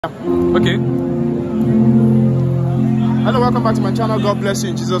Okay. Hello, welcome back to my channel. God bless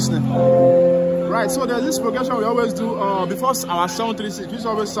you in Jesus' name. Right, so there's this progression we always do before our 736. We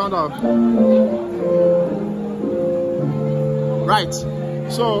always sound out. Right.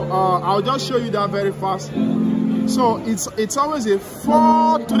 So I'll just show you that very fast. So it's always a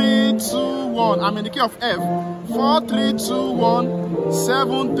 4 3 2 1. I'm in the key of F. 4 3 2 1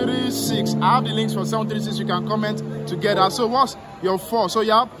 7 3 6. I have the links for 7 3 6. You can comment together. So what's your 4? So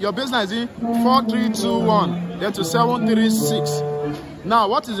your baseline is in 4 3 2 1. Then to 7 3 6. Now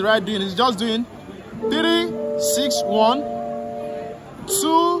what is the right doing? It's just doing 3 6 1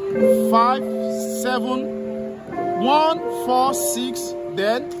 2 5 7 1 4 6.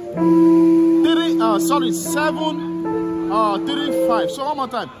 Then 7 3 5. So one more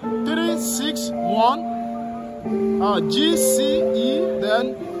time. 3 6 1 G C E,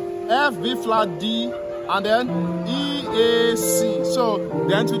 then F B flat D, and then E A C. So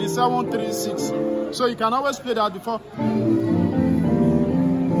then to the 7 3 6. So you can always play that before.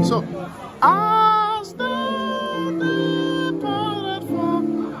 So as the departed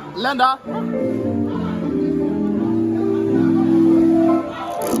from Lender.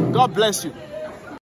 God bless you.